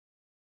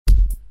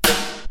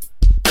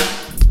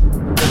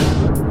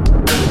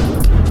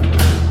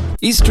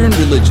Eastern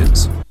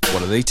religions. What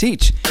do they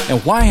teach? And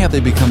why have they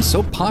become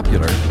so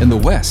popular in the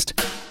West?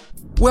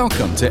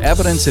 Welcome to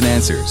Evidence and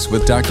Answers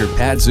with Dr.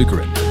 Pat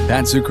Zukeran.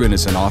 Pat Zukeran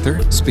is an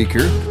author,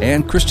 speaker,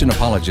 and Christian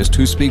apologist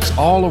who speaks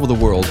all over the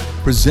world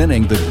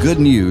presenting the good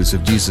news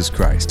of Jesus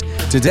Christ.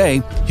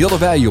 Today, he'll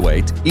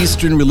evaluate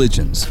Eastern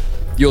religions.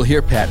 You'll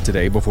hear Pat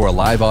today before a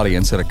live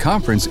audience at a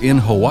conference in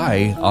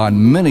Hawaii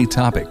on many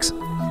topics,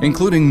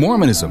 including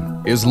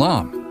Mormonism,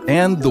 Islam,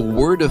 and the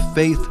Word of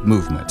Faith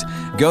movement.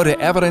 Go to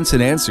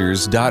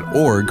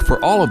evidenceandanswers.org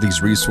for all of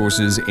these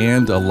resources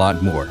and a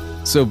lot more.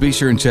 So be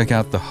sure and check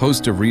out the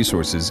host of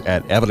resources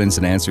at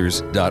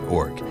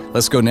evidenceandanswers.org.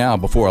 Let's go now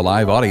before a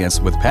live audience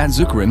with Pat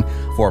Zukeran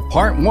for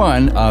part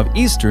one of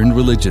Eastern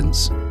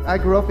religions. I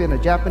grew up in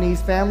a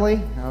Japanese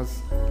family. I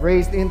was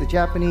raised in the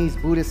Japanese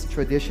Buddhist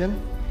tradition.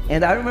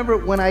 And I remember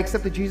when I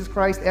accepted Jesus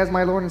Christ as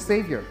my Lord and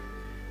Savior,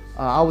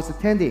 I was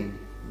attending,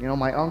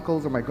 my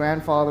uncles or my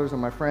grandfathers or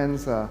my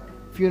friends'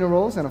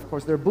 funerals, and of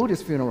course they're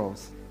Buddhist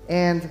funerals.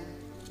 And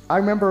I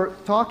remember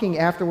talking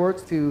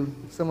afterwards to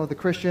some of the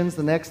Christians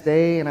the next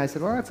day, and I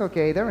said, well, it's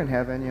okay, they're in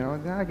heaven,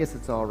 I guess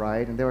it's all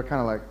right. And they were kind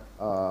of like,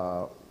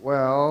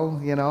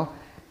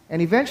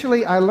 And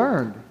eventually I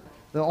learned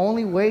the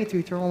only way to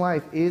eternal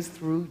life is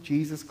through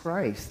Jesus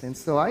Christ. And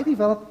so I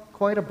developed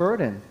quite a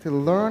burden to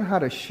learn how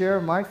to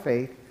share my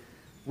faith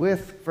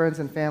with friends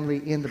and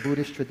family in the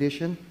Buddhist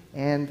tradition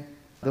and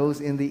those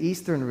in the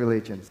Eastern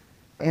religions.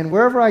 And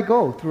wherever I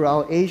go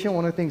throughout Asia,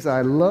 one of the things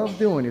I love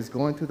doing is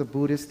going to the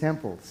Buddhist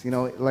temples.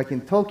 Like in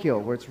Tokyo,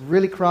 where it's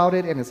really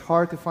crowded and it's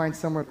hard to find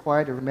somewhere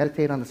quiet to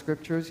meditate on the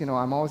scriptures.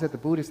 I'm always at the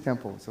Buddhist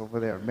temples over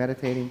there,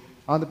 meditating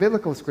on the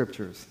biblical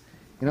scriptures.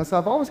 So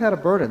I've always had a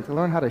burden to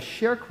learn how to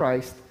share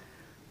Christ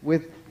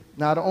with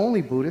not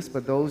only Buddhists,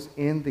 but those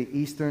in the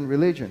Eastern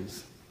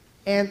religions.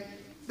 And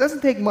it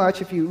doesn't take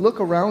much if you look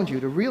around you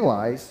to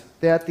realize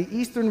that the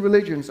Eastern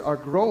religions are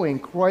growing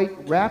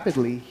quite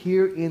rapidly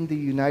here in the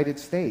United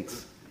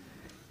States.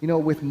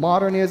 With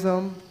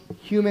modernism,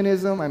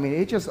 humanism,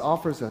 it just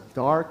offers a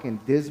dark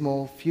and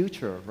dismal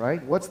future,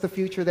 right? What's the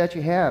future that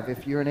you have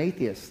if you're an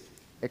atheist?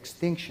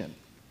 Extinction.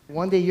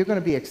 One day you're going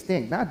to be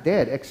extinct, not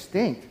dead,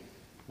 extinct.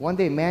 One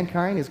day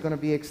mankind is going to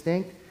be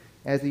extinct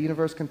as the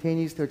universe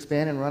continues to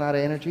expand and run out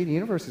of energy. The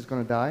universe is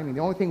going to die. The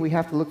only thing we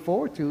have to look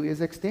forward to is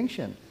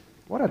extinction.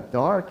 What a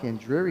dark and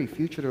dreary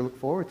future to look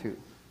forward to.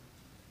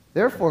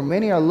 Therefore,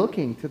 many are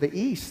looking to the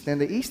East and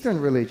the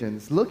Eastern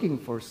religions, looking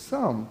for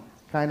some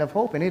kind of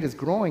hope, and it is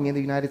growing in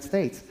the United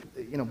States.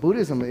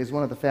 Buddhism is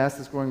one of the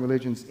fastest growing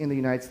religions in the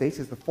United States.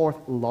 It's the fourth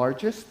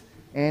largest,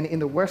 and in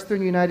the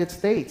Western United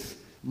States,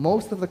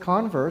 most of the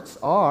converts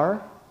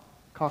are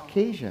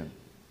Caucasian.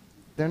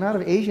 They're not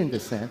of Asian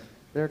descent,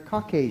 they're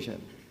Caucasian.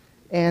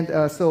 And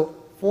so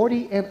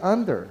 40 and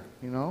under,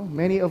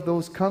 many of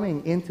those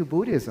coming into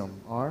Buddhism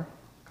are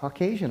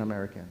Caucasian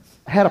Americans.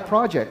 I had a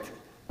project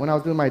when I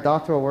was doing my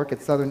doctoral work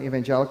at Southern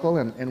Evangelical,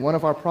 and one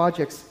of our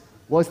projects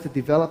was to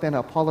develop an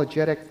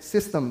apologetic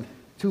system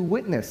to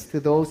witness to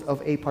those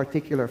of a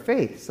particular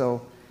faith.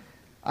 So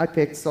I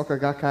picked Soka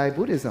Gakkai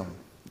Buddhism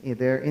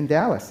there in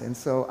Dallas. And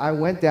so I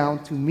went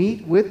down to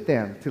meet with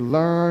them, to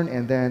learn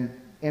and then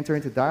enter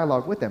into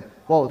dialogue with them.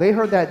 Well, they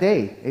heard that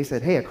day. They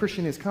said, hey, a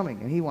Christian is coming,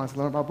 and he wants to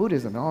learn about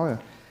Buddhism.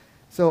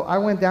 So I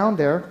went down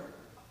there,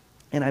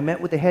 and I met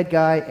with the head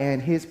guy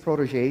and his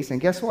protégés, and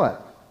guess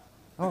what?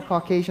 Oh,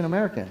 Caucasian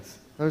Americans.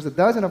 There's a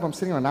dozen of them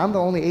sitting around. I'm the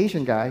only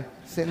Asian guy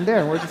sitting there,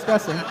 and we're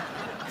discussing.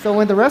 So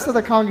when the rest of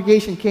the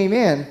congregation came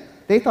in,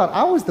 they thought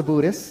I was the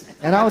Buddhist,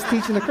 and I was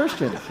teaching the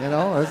Christians, it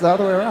was the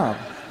other way around.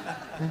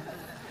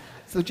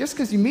 So just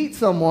because you meet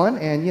someone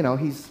and,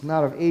 he's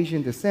not of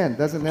Asian descent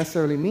doesn't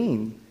necessarily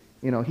mean,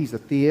 he's a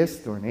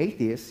theist or an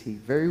atheist. He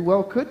very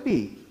well could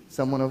be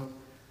someone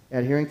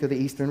adhering to the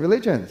Eastern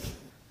religions.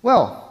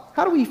 Well,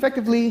 how do we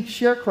effectively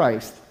share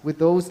Christ with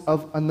those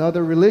of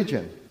another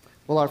religion?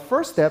 Well, our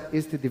first step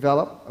is to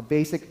develop a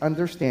basic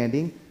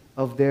understanding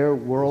of their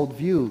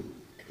worldview.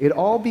 It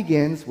all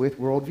begins with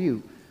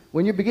worldview.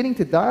 When you're beginning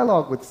to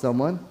dialogue with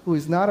someone who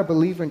is not a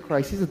believer in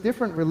Christ, he's a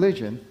different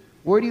religion,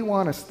 where do you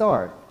want to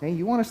start? Okay?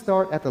 You want to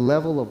start at the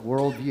level of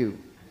worldview.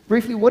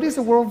 Briefly, what is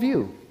a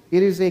worldview?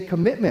 It is a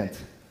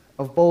commitment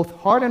of both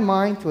heart and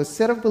mind to a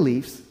set of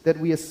beliefs that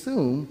we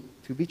assume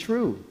to be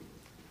true.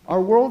 Our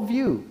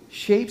worldview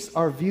shapes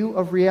our view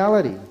of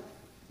reality.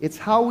 It's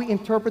how we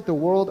interpret the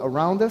world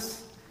around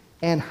us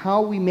and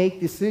how we make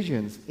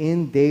decisions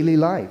in daily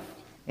life.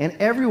 And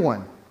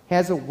everyone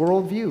has a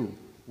worldview.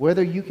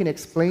 Whether you can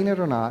explain it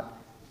or not,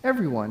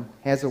 everyone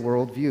has a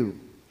worldview.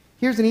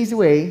 Here's an easy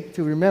way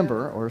to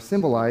remember or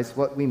symbolize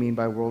what we mean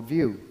by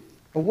worldview.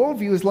 A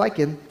worldview is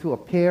likened to a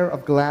pair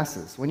of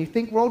glasses. When you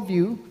think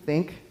worldview,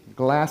 think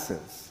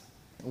glasses.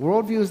 A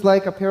worldview is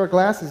like a pair of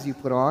glasses you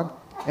put on,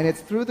 and it's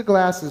through the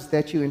glasses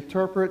that you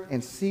interpret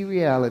and see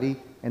reality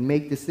and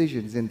make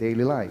decisions in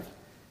daily life.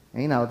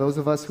 And now, those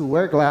of us who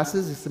wear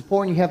glasses, it's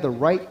important you have the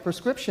right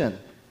prescription.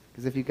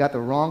 Because if you got the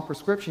wrong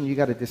prescription, you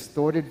got a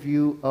distorted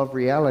view of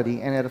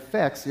reality, and it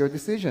affects your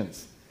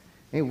decisions.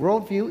 A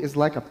worldview is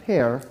like a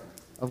pair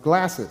of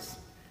glasses.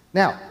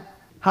 Now,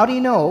 how do you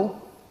know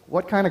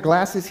what kind of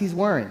glasses he's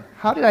wearing.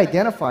 How to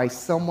identify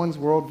someone's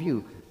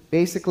worldview,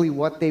 basically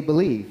what they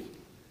believe.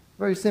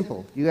 Very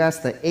simple. You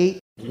ask the 8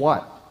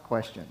 what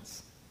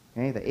questions.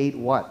 Okay, the 8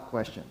 what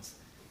questions.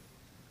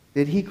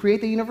 Did he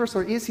create the universe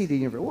or is he the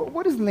universe?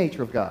 What is the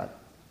nature of God?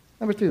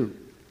 Number 2,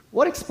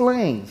 what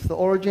explains the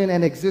origin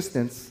and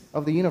existence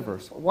of the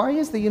universe? Why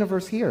is the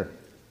universe here?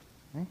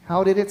 Okay,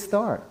 how did it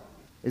start?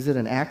 Is it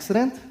an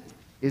accident?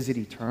 Is it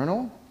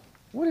eternal?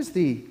 What is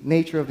the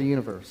nature of the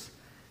universe?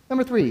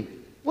 Number 3,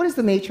 what is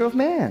the nature of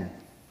man?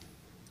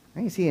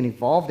 Okay, is he an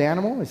evolved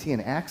animal? Is he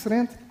an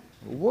accident?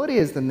 What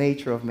is the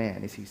nature of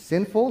man? Is he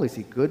sinful? Is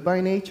he good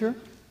by nature?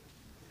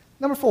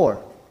 Number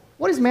 4,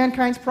 what is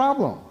mankind's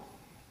problem?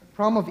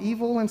 Problem of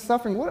evil and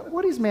suffering.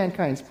 What is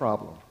mankind's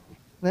problem?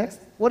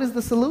 Next, what is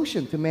the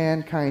solution to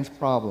mankind's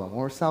problem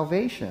or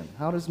salvation?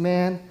 How does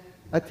man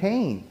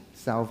attain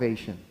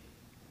salvation?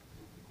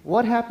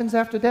 What happens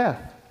after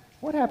death?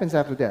 What happens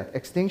after death?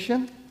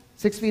 Extinction?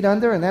 6 feet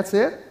under and that's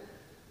it?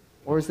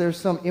 Or is there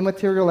some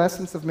immaterial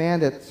essence of man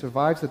that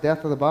survives the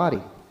death of the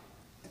body?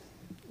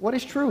 What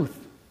is truth?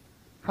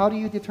 How do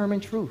you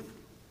determine truth?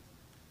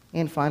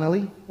 And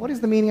finally, what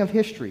is the meaning of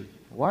history?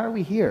 Why are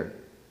we here?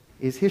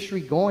 Is history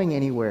going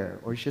anywhere?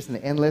 Or is it just an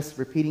endless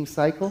repeating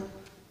cycle?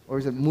 Or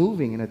is it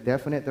moving in a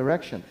definite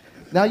direction?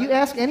 Now, you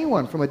ask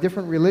anyone from a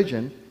different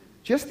religion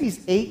just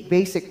these 8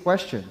 basic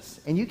questions,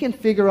 and you can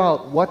figure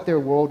out what their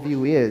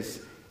worldview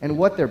is and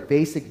what their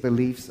basic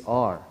beliefs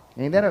are.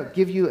 And that'll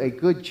give you a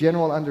good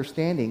general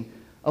understanding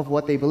of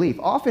what they believe.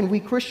 Often we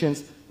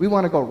Christians, we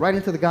want to go right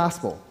into the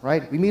gospel,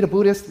 right? We meet a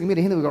Buddhist, we meet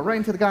a Hindu, we go right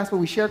into the gospel,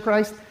 we share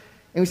Christ,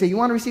 and we say, you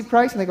want to receive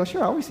Christ? And they go,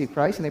 sure, I'll receive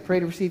Christ. And they pray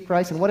to receive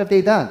Christ, and what have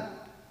they done?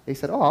 They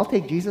said, oh, I'll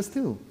take Jesus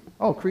too.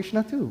 Oh,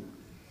 Krishna too.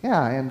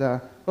 Yeah,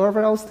 and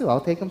whoever else too,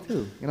 I'll take them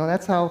too. You know,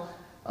 that's how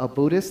a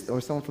Buddhist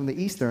or someone from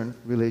the Eastern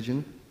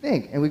religion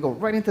think. And we go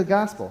right into the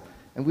gospel.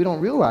 And we don't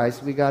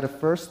realize we got to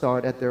first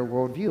start at their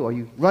worldview. Or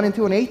you run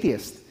into an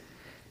atheist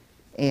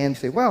and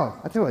say, well,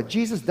 I tell you what,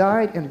 Jesus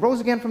died and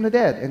rose again from the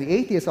dead. And the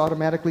atheist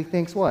automatically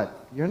thinks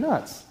what? You're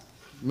nuts.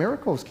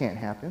 Miracles can't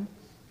happen.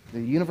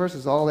 The universe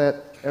is all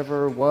that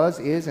ever was,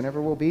 is, and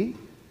ever will be.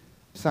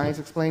 Science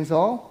explains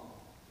all.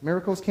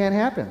 Miracles can't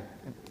happen.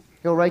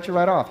 He'll write you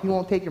right off. He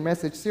won't take your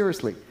message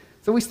seriously.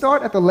 So we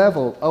start at the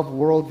level of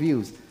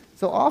worldviews.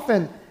 So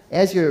often,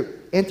 as you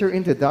enter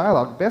into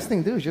dialogue, the best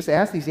thing to do is just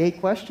ask these 8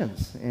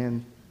 questions.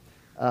 And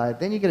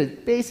then you get a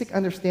basic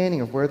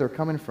understanding of where they're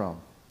coming from.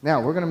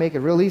 Now, we're going to make it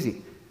real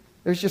easy.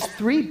 There's just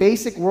 3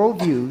 basic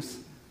worldviews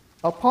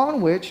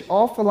upon which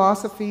all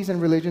philosophies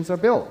and religions are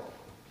built.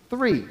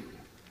 3.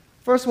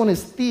 First one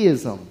is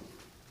theism.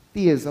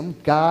 Theism,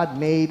 God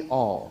made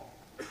all.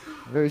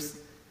 Very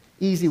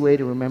easy way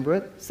to remember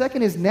it.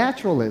 Second is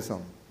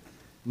naturalism.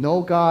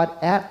 No God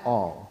at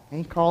all.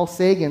 And Carl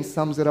Sagan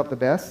sums it up the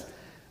best.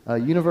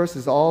 Universe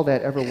is all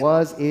that ever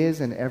was,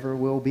 is, and ever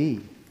will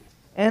be.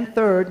 And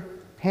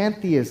third,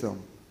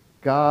 pantheism.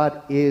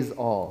 God is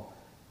all.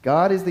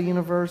 God is the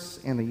universe,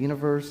 and the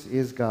universe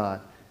is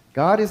God.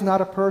 God is not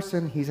a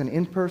person. He's an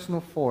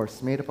impersonal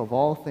force made up of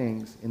all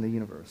things in the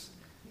universe.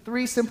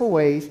 3 simple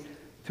ways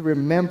to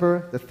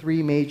remember the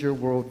 3 major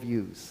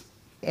worldviews.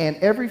 And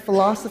every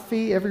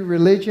philosophy, every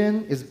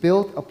religion is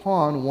built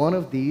upon one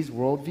of these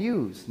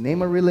worldviews.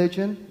 Name a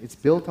religion, it's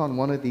built on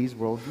one of these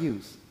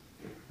worldviews.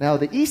 Now,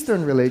 the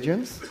Eastern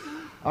religions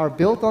are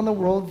built on the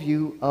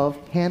worldview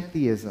of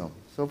pantheism.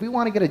 So if we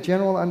want to get a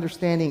general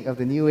understanding of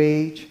the New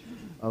Age,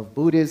 of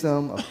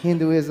Buddhism, of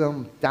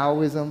Hinduism,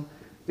 Taoism,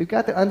 we've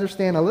got to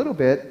understand a little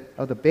bit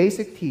of the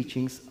basic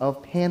teachings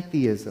of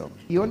pantheism.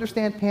 You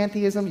understand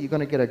pantheism, you're going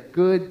to get a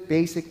good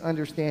basic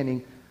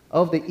understanding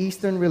of the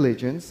Eastern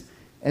religions.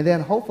 And then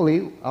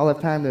hopefully I'll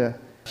have time to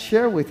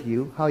share with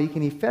you how you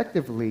can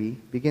effectively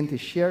begin to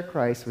share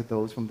Christ with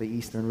those from the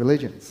Eastern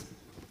religions.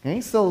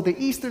 Okay, so the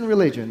Eastern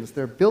religions,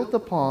 they're built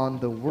upon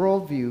the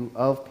worldview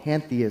of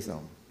pantheism.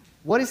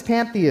 What is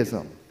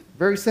pantheism?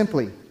 Very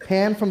simply,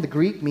 pan from the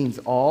Greek means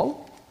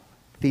all,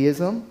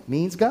 theism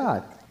means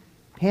God.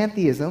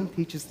 Pantheism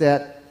teaches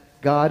that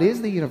God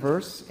is the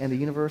universe and the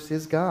universe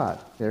is God.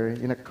 They're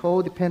in a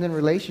codependent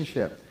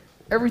relationship.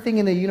 Everything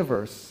in the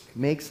universe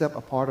makes up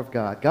a part of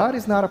God. God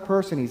is not a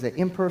person. He's an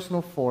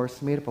impersonal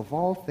force made up of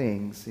all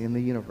things in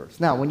the universe.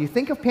 Now, when you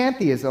think of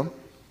pantheism,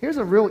 here's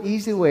a real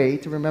easy way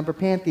to remember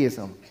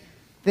pantheism.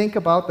 Think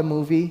about the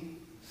movie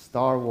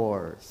Star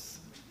Wars.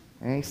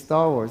 Okay,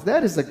 Star Wars.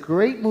 That is a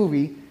great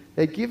movie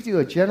that gives you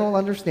a general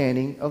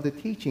understanding of the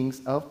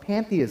teachings of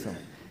pantheism.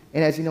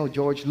 And as you know,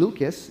 George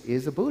Lucas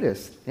is a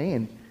Buddhist. Okay,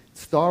 and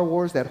Star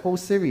Wars, that whole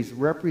series,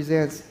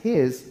 represents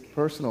his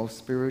personal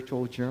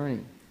spiritual journey.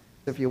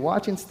 If you're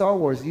watching Star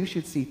Wars, you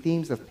should see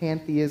themes of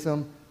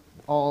pantheism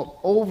all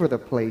over the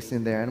place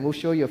in there. And we'll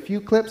show you a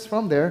few clips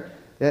from there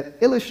that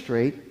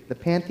illustrate the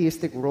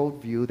pantheistic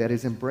worldview that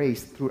is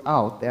embraced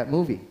throughout that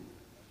movie.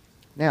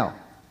 Now,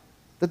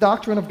 the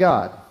doctrine of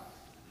God.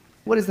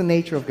 What is the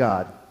nature of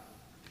God?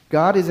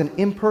 God is an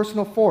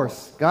impersonal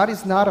force. God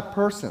is not a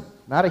person,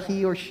 not a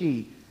he or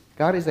she.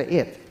 God is a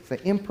it. It's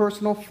an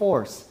impersonal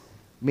force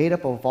made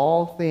up of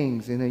all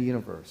things in the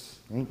universe.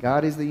 Okay?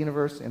 God is the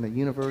universe, and the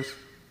universe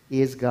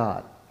is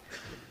God.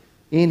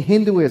 In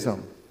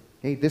Hinduism,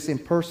 okay, this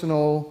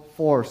impersonal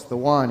force, the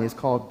one, is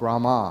called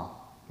Brahma.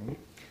 Okay?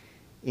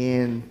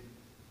 In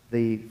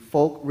the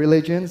folk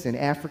religions in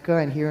Africa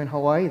and here in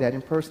Hawaii, that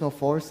impersonal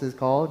force is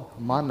called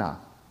Mana.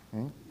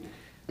 Okay?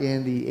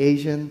 In the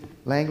Asian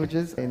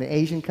languages, in the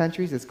Asian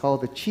countries, it's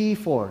called the Chi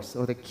force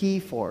or the Ki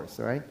force,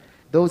 right?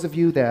 Those of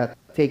you that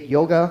take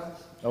yoga,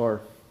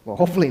 or, well,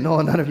 hopefully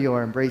none of you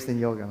are embracing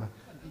yoga.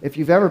 If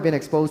you've ever been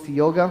exposed to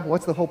yoga,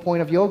 what's the whole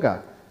point of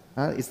yoga?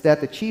 It's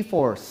that the Chi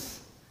force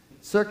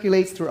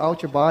circulates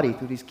throughout your body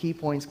through these key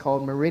points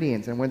called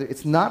meridians. And when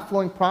it's not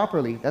flowing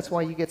properly, that's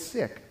why you get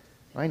sick,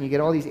 right? And you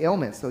get all these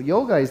ailments. So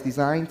yoga is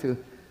designed to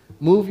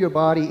move your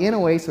body in a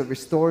way so it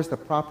restores the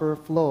proper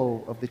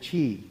flow of the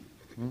Chi.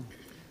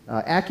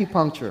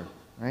 Acupuncture,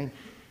 right?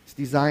 It's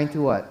designed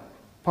to what?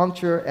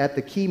 Puncture at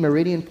the key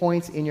meridian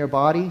points in your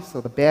body so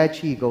the bad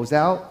Chi goes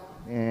out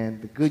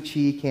and the good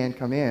Chi can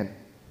come in.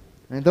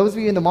 And those of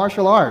you in the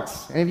martial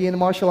arts, any of you in the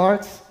martial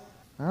arts?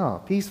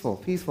 Oh, peaceful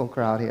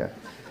crowd here.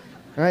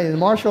 All right, in the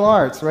martial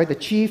arts, right, the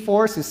Chi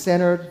force is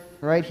centered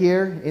right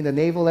here in the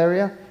navel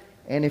area.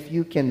 And if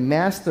you can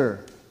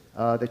master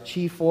the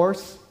Chi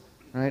force,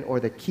 right, or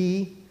the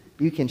Ki,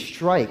 you can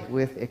strike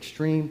with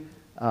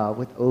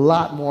with a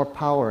lot more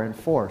power and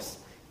force.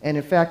 And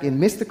in fact, in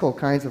mystical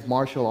kinds of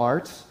martial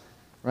arts,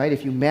 right,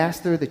 if you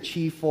master the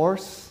Chi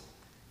force,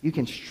 you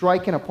can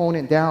strike an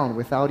opponent down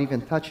without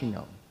even touching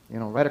them. You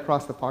know, right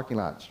across the parking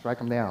lot, strike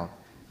them down.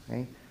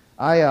 Okay?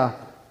 I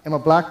am a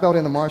black belt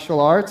in the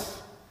martial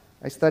arts.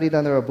 I studied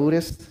under a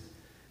Buddhist.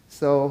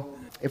 So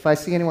if I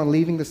see anyone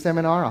leaving the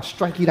seminar, I'll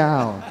strike you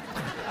down.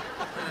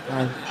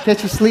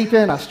 Catch you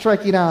sleeping, I'll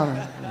strike you down.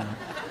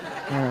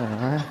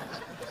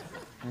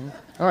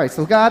 All right,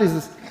 so God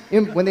is,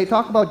 when they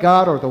talk about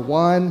God or the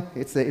one,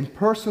 it's an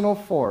impersonal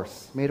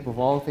force made up of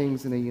all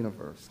things in the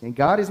universe. And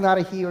God is not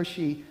a he or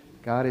she,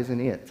 God is an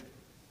it.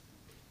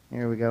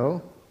 Here we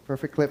go.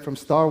 Perfect clip from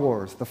Star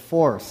Wars, the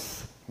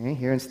Force. Okay,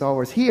 here in Star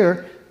Wars.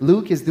 Here,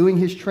 Luke is doing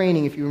his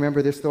training, if you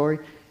remember this story,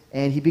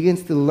 and he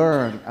begins to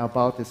learn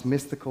about this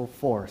mystical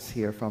force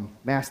here from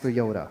Master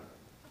Yoda.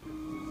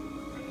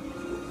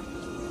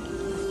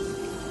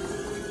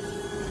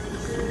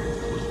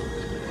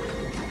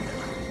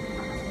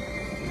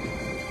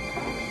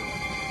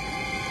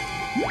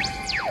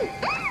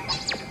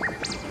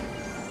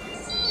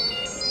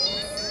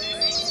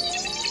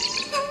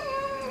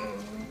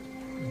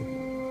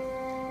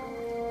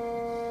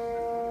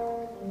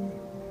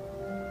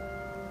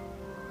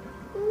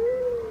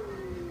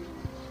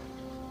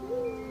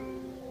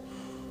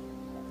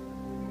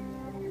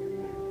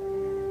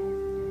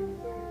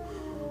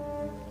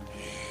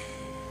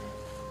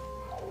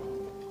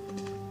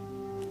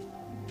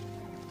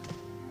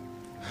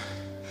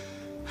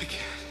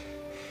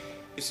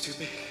 It's too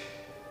big.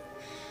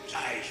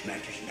 Size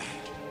matters not.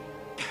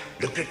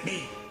 Look at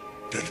me.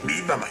 Judge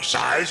me by my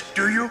size,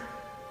 do you?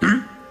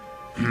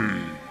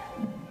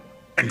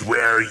 And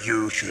where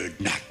you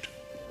should not.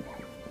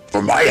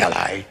 For my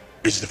ally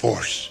is the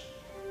Force.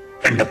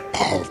 And a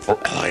powerful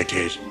ally it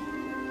is.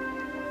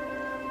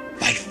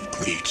 Life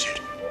creates it.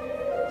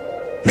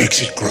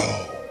 Makes it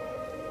grow.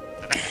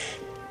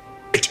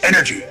 Its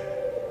energy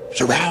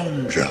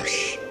surrounds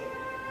us.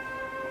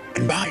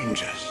 And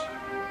binds us.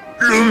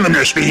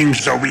 Luminous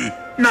beings are we,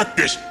 not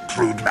this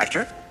crude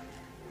matter.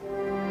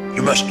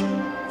 You must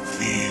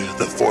feel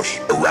the force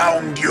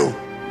around you.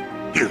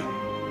 Here,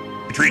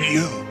 between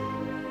you,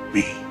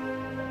 me,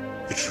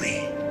 the tree,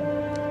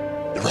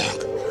 the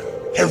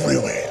rock,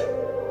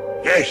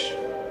 everywhere. Yes,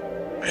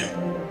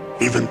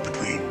 even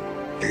between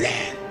the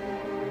land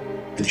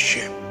and the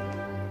ship.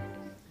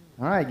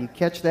 All right, you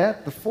catch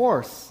that? The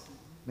Force,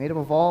 made up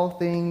of all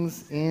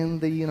things in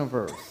the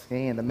universe.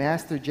 Okay, and the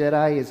Master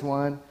Jedi is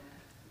one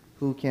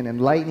who can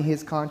enlighten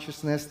his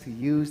consciousness to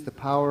use the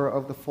power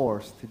of the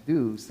Force to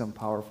do some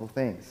powerful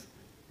things.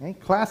 Okay?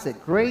 Classic,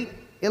 great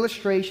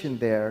illustration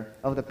there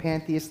of the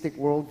pantheistic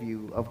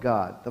worldview of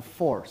God, the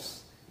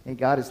Force. And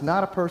God is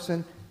not a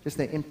person, just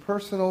an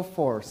impersonal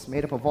force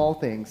made up of all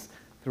things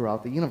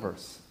throughout the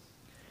universe.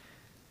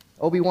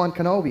 Obi-Wan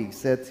Kenobi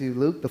said to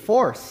Luke, the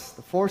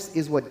Force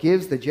is what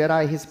gives the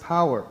Jedi his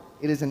power.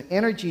 It is an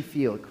energy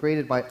field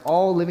created by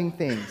all living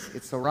things.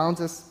 It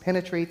surrounds us,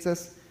 penetrates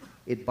us,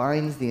 it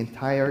binds the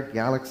entire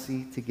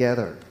galaxy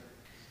together.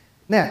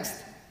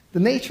 Next, the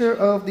nature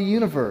of the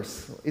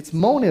universe. It's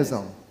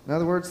monism. In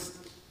other words,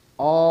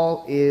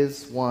 all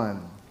is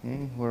one.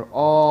 Okay? We're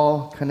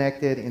all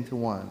connected into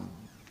one.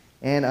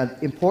 And an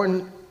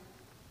important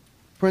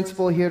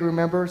principle here to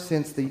remember,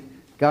 since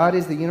God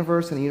is the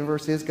universe and the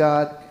universe is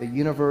God, the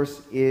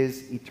universe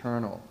is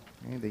eternal.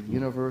 Okay? The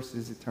universe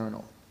is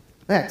eternal.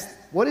 Next,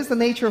 what is the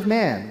nature of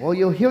man? Well,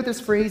 you'll hear this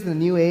phrase in the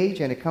New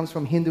Age, and it comes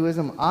from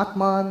Hinduism.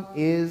 Atman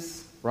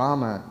is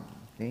Brahman.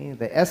 Okay?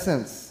 The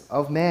essence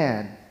of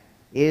man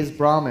is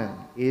Brahman,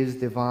 is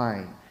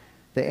divine.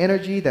 The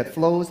energy that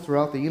flows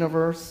throughout the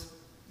universe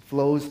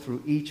flows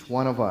through each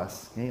one of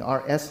us. Okay?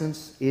 Our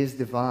essence is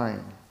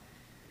divine.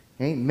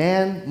 Okay?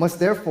 Man must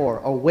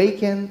therefore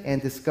awaken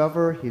and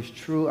discover his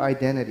true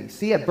identity.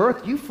 See, at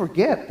birth, you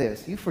forget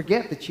this. You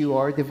forget that you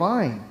are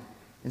divine.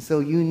 And so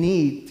you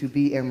need to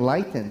be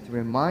enlightened to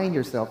remind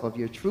yourself of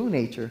your true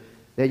nature,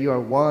 that you are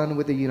one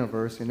with the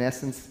universe. In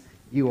essence,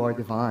 you are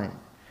divine.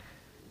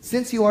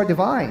 Since you are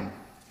divine,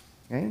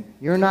 okay,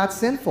 you're not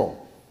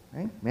sinful.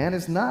 Okay? Man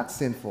is not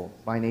sinful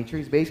by nature.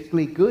 He's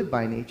basically good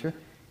by nature.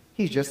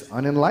 He's just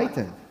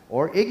unenlightened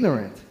or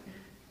ignorant.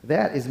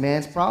 That is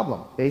man's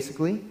problem.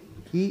 Basically,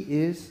 he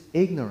is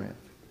ignorant.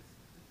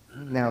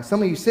 Now,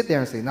 some of you sit there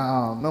and say,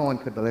 no one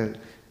could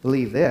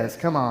believe this.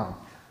 Come on.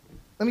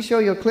 Let me show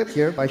you a clip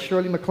here by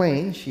Shirley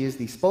MacLaine. She is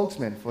the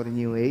spokesman for the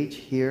New Age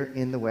here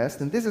in the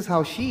West. And this is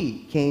how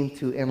she came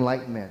to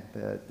enlightenment,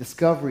 the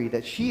discovery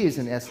that she is,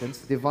 in essence,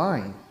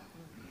 divine.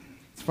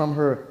 It's from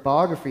her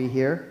biography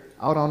here,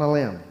 Out on a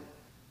Limb.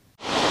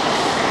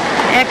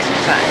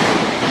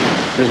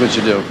 Exercise. Here's what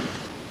you do.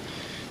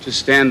 Just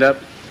stand up,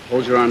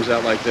 hold your arms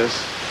out like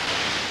this,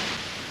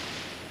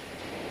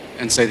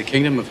 and say, the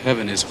kingdom of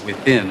heaven is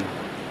within.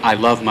 I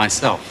love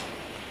myself.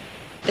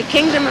 The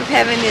kingdom of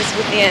heaven is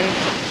within.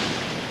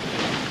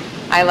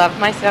 I love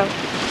myself.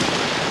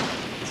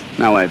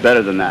 No, wait,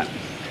 better than that.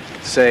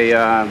 Say,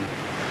 I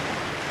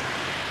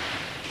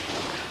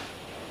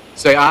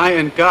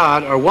and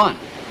God are one.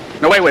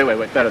 No, wait,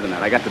 better than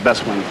that. I got the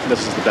best one.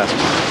 This is the best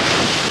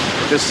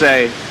one. Just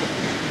say,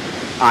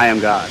 I am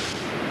God.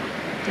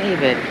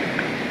 David,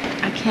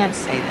 I can't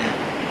say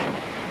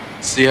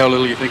that. See how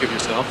little you think of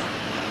yourself?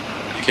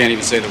 You can't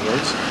even say the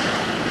words?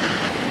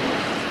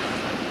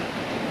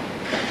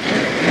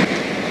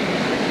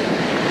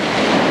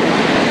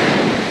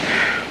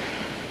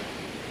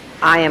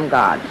 I am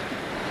God.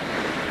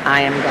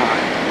 I am God.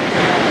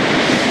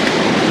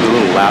 A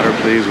little louder,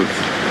 please, with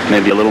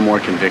maybe a little more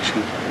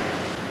conviction.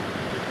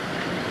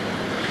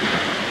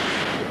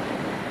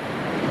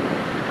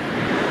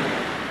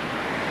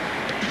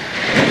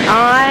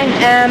 I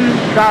am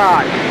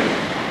God.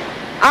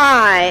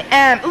 I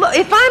am. Look,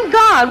 if I'm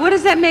God, what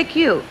does that make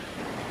you?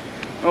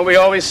 Well, we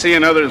always see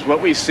in others what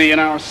we see in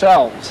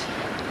ourselves.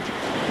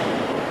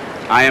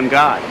 I am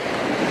God.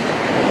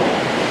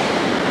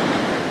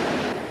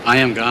 I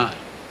am God.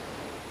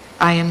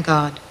 I am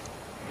God.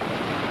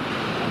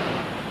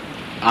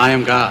 I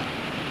am God.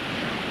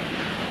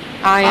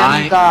 I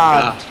am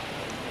God.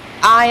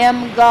 I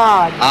am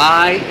God.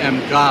 I am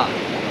God.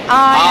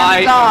 I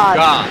am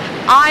God.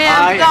 I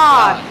am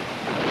God.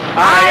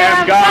 I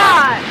am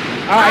God.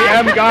 I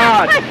am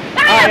God.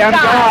 I am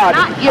God.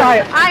 Not you.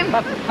 I am.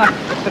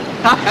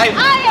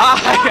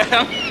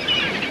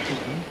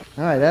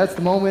 All right, that's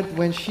the moment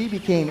when she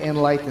became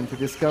enlightened to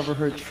discover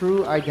her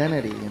true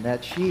identity and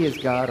that she is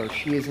God, or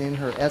she is in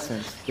her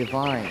essence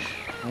divine.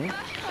 Okay?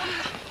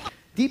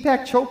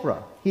 Deepak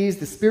Chopra, he is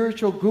the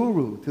spiritual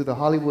guru to the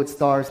Hollywood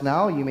stars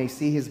now. You may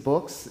see his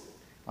books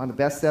on the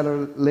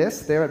bestseller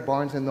list there at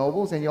Barnes &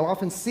 Nobles, and you'll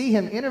often see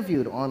him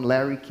interviewed on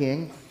Larry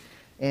King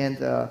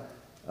and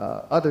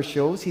other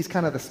shows. He's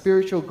kind of the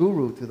spiritual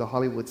guru to the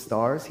Hollywood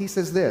stars. He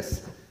says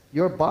this: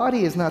 your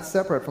body is not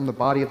separate from the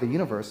body of the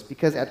universe,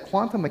 because at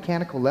quantum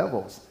mechanical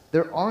levels,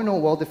 there are no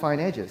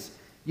well-defined edges.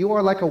 You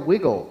are like a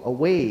wiggle, a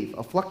wave,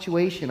 a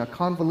fluctuation, a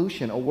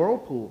convolution, a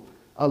whirlpool,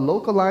 a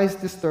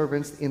localized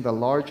disturbance in the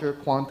larger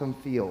quantum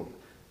field.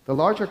 The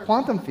larger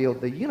quantum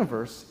field, the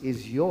universe,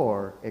 is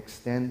your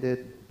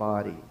extended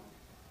body.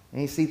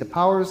 And you see, the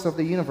powers of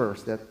the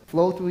universe that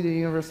flow through the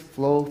universe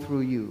flow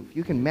through you. If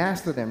you can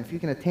master them, if you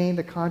can attain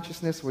the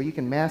consciousness where you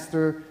can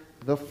master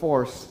the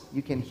force,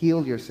 you can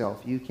heal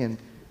yourself, you can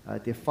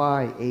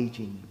defy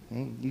aging.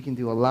 Okay? You can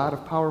do a lot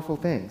of powerful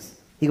things.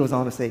 He goes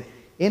on to say,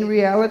 in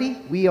reality,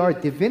 we are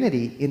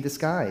divinity in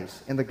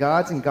disguise, and the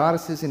gods and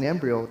goddesses in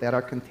embryo that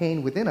are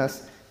contained within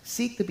us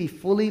seek to be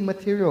fully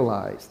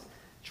materialized.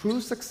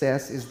 True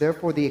success is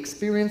therefore the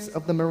experience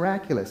of the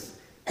miraculous.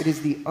 It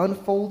is the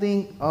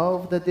unfolding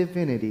of the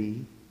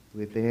divinity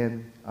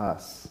within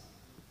us.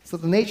 So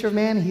the nature of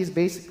man, he's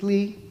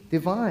basically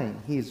divine.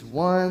 He is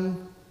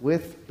one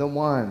with the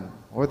one,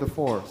 or the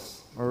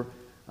force, or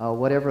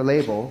whatever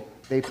label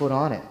they put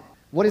on it.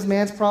 What is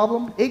man's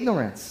problem?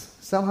 Ignorance.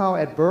 Somehow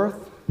at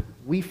birth,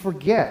 we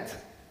forget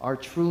our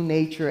true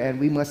nature, and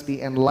we must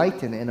be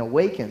enlightened and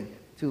awakened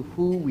to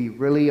who we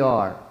really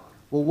are.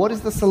 Well, what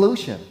is the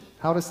solution?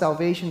 How does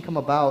salvation come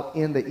about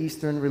in the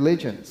Eastern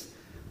religions?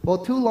 Well,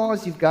 two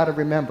laws you've got to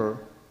remember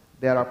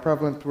that are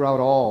prevalent throughout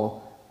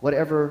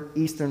whatever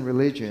Eastern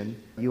religion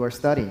you are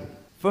studying.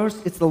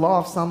 First, it's the law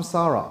of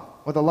samsara,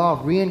 or the law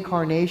of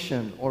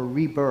reincarnation or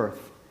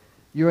rebirth.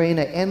 You're in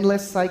an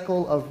endless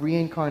cycle of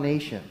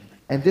reincarnation,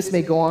 and this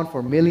may go on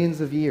for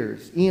millions of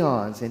years,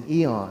 eons and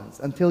eons,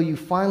 until you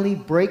finally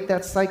break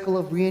that cycle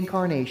of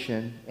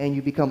reincarnation and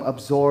you become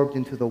absorbed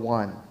into the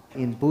one.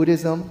 In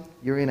Buddhism,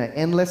 you're in an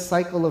endless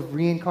cycle of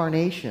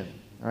reincarnation,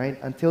 right,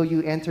 until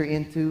you enter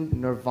into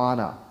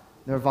nirvana.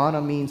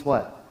 Nirvana means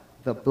what?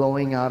 The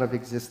blowing out of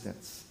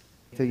existence.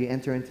 Until you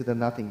enter into the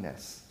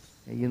nothingness,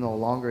 and you no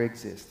longer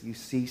exist. You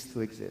cease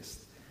to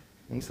exist.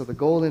 Okay, so the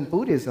goal in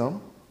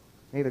Buddhism,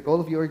 the goal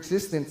of your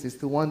existence is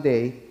to one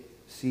day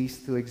cease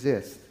to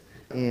exist.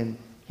 In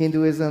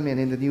Hinduism and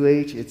in the New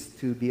Age, it's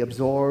to be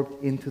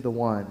absorbed into the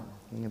one.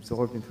 Being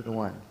absorbed into the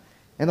one.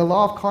 And the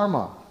law of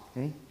karma.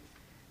 Okay?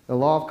 The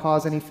law of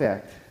cause and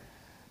effect.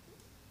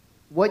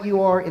 What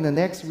you are in the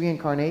next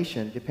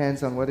reincarnation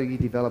depends on whether you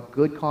develop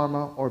good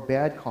karma or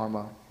bad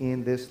karma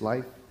in this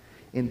life,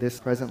 in this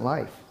present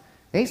life.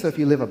 Okay? So if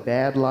you live a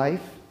bad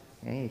life,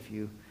 okay, if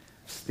you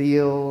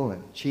steal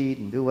and cheat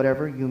and do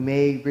whatever, you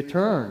may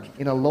return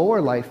in a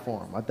lower life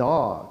form, a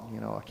dog,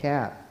 a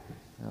cat.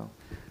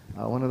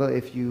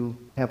 If you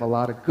have a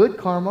lot of good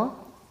karma,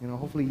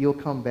 hopefully you'll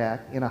come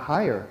back in a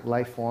higher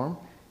life form,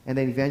 and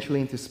then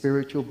eventually into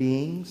spiritual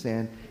beings,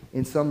 and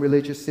in some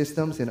religious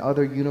systems, in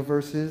other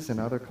universes and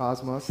other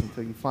cosmos,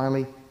 until you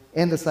finally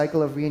end the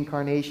cycle of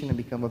reincarnation and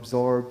become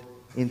absorbed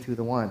into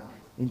the one.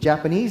 In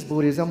Japanese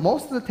Buddhism,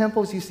 most of the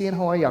temples you see in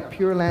Hawaii are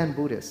Pure Land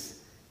Buddhists.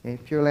 Okay?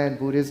 Pure Land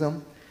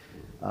Buddhism.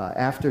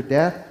 After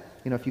death,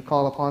 if you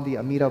call upon the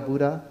Amida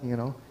Buddha,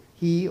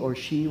 he or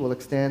she will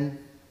extend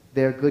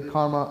their good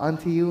karma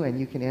unto you, and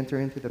you can enter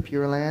into the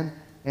Pure Land.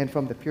 And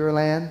from the Pure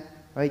Land,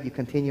 right, you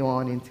continue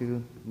on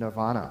into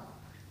Nirvana.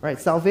 Right,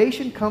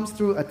 salvation comes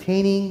through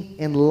attaining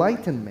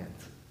enlightenment.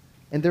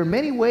 And there are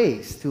many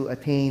ways to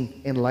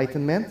attain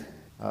enlightenment.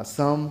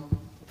 Some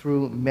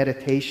through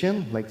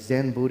meditation, like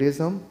Zen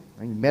Buddhism.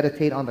 And you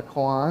meditate on the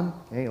koan,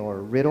 okay,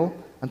 or riddle,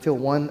 until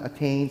one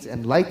attains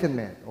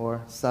enlightenment,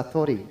 or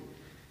satori.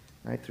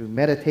 Right, through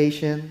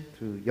meditation,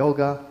 through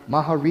yoga.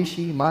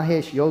 Maharishi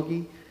Mahesh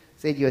Yogi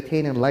said you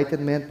attain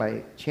enlightenment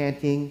by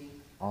chanting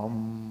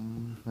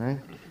Om. Right?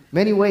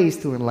 Many ways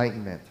to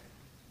enlightenment.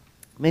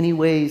 Many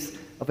ways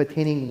of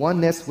attaining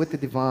oneness with the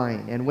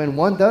divine. And when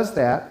one does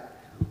that,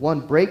 one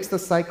breaks the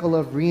cycle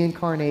of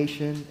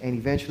reincarnation and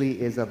eventually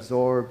is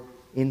absorbed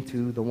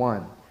into the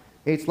one.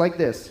 It's like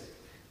this.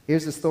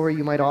 Here's a story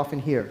you might often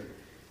hear.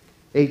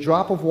 A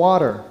drop of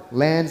water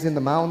lands in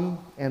the mountain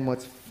and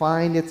must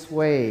find its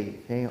way,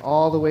 okay,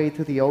 all the way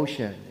to the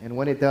ocean. And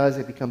when it does,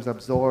 it becomes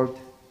absorbed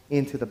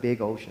into the big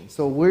ocean.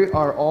 So we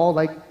are all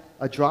like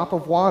a drop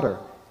of water,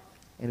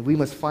 and we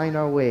must find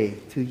our way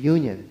to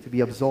union, to be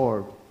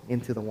absorbed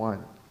into the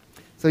one.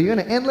 So you're in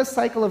an endless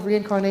cycle of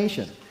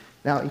reincarnation.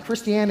 Now, in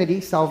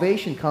Christianity,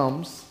 salvation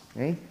comes,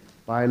 okay,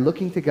 by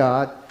looking to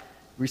God,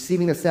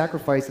 receiving the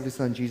sacrifice of His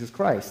Son, Jesus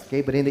Christ.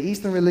 Okay? But in the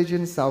Eastern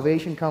religions,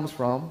 salvation comes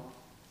from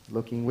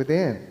looking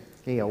within,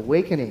 okay,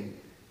 awakening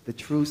the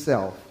true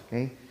self,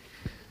 okay,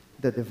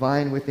 the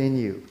divine within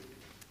you.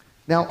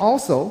 Now,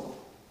 also,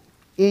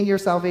 in your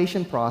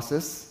salvation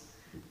process,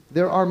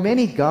 there are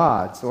many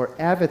gods or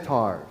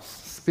avatars,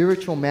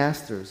 spiritual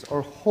masters,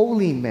 or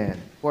holy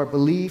men who are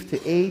believed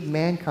to aid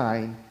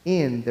mankind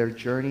in their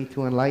journey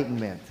to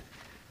enlightenment.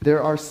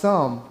 There are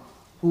some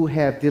who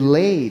have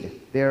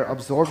delayed their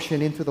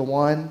absorption into the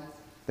one.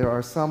 There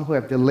are some who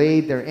have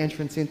delayed their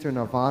entrance into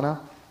nirvana,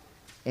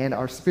 and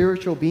are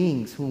spiritual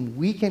beings whom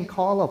we can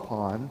call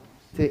upon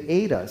to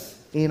aid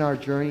us in our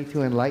journey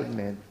to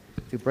enlightenment,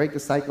 to break the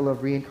cycle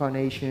of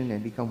reincarnation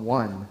and become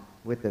one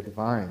with the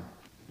divine.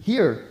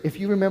 Here, if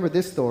you remember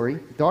this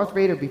story, Darth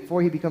Vader,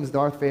 before he becomes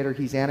Darth Vader,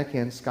 he's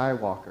Anakin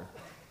Skywalker.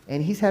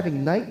 And he's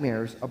having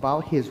nightmares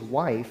about his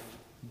wife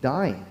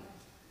dying.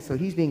 So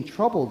he's being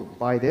troubled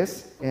by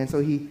this, and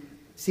so he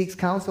seeks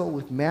counsel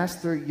with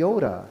Master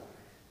Yoda.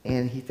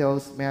 And he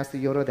tells Master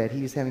Yoda that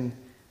he's having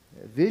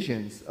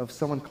visions of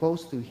someone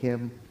close to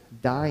him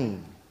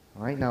dying.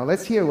 All right, now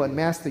let's hear what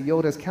Master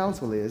Yoda's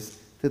counsel is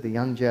to the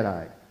young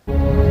Jedi.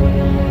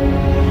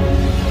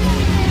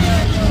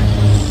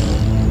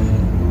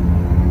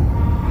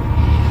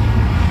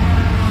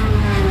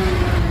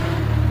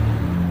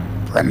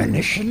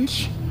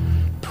 Premonitions?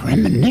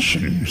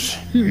 Premonitions?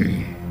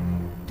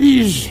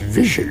 These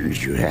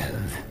visions you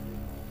have.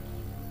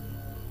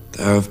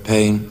 They're of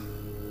pain,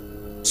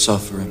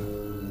 suffering,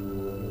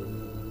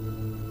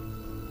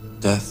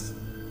 death.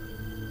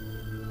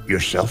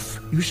 Yourself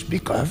you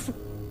speak of,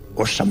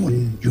 or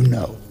someone you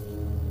know?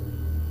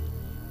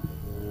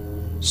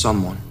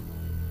 Someone.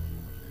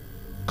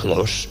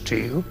 Close to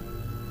you?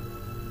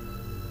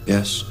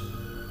 Yes.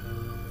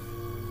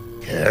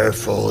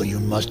 Careful you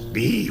must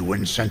be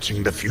when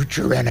sensing the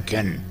future,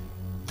 Anakin.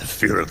 The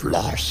fear of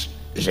loss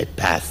is a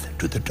path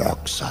to the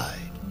dark side.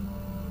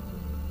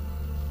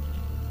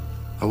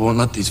 I won't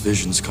let these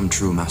visions come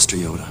true, Master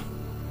Yoda.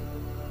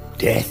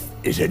 Death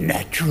is a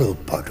natural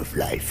part of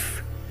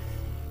life.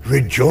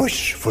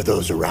 Rejoice for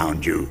those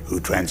around you who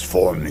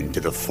transform into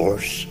the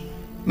Force.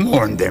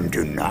 Mourn them,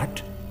 do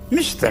not.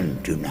 Miss them,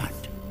 do not.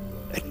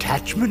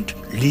 Attachment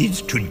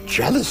leads to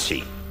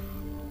jealousy.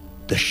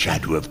 The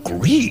shadow of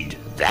greed,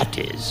 that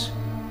is.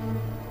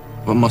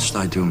 What must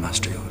I do,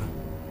 Master Yoda?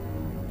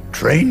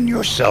 Train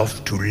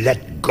yourself to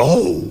let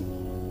go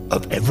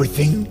of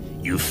everything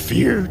you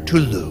fear to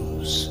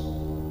lose.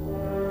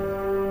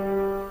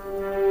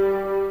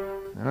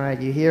 All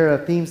right, you hear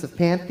themes of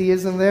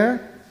pantheism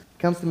there?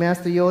 Comes to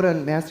Master Yoda,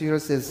 and Master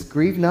Yoda says,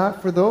 grieve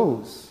not for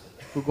those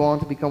who go on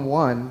to become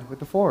one with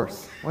the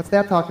Force. What's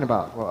that talking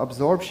about? Well,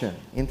 absorption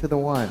into the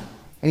one.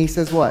 And he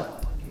says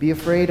what? Be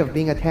afraid of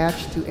being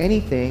attached to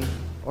anything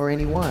or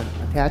anyone.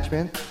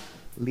 Attachment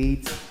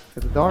leads to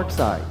the dark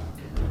side.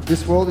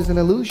 this world is an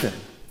illusion.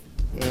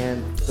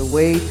 And the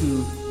way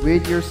to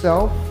rid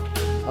yourself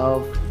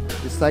of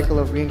the cycle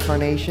of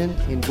reincarnation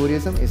in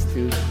Buddhism is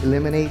to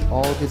eliminate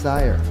all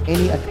desire,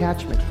 any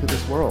attachment to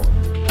this world.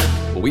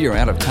 Well, we are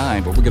out of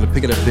time, but we're going to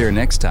pick it up there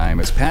next time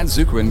as Pat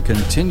Zukeran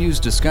continues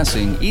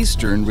discussing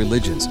Eastern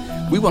religions.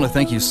 We want to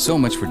thank you so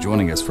much for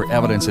joining us for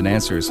Evidence and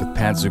Answers with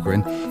Pat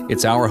Zukeran.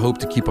 It's our hope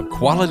to keep a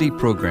quality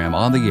program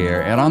on the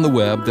air and on the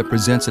web that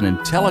presents an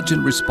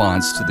intelligent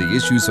response to the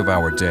issues of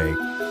our day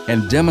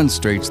and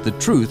demonstrates the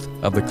truth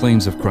of the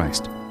claims of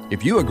Christ.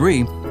 If you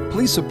agree,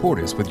 please support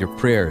us with your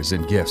prayers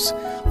and gifts.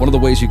 One of the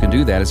ways you can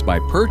do that is by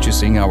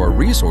purchasing our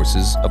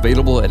resources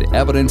available at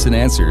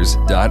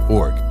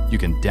evidenceandanswers.org. You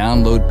can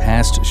download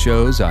past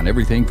shows on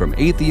everything from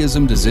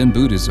atheism to Zen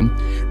Buddhism,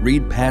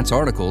 read Pat's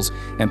articles,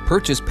 and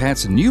purchase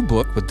Pat's new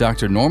book with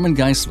Dr. Norman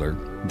Geisler,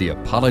 The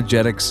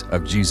Apologetics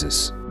of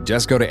Jesus.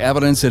 Just go to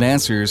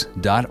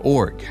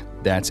evidenceandanswers.org.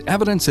 That's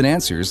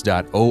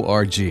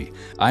evidenceandanswers.org.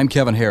 I'm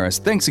Kevin Harris.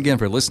 Thanks again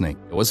for listening.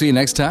 We'll see you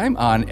next time on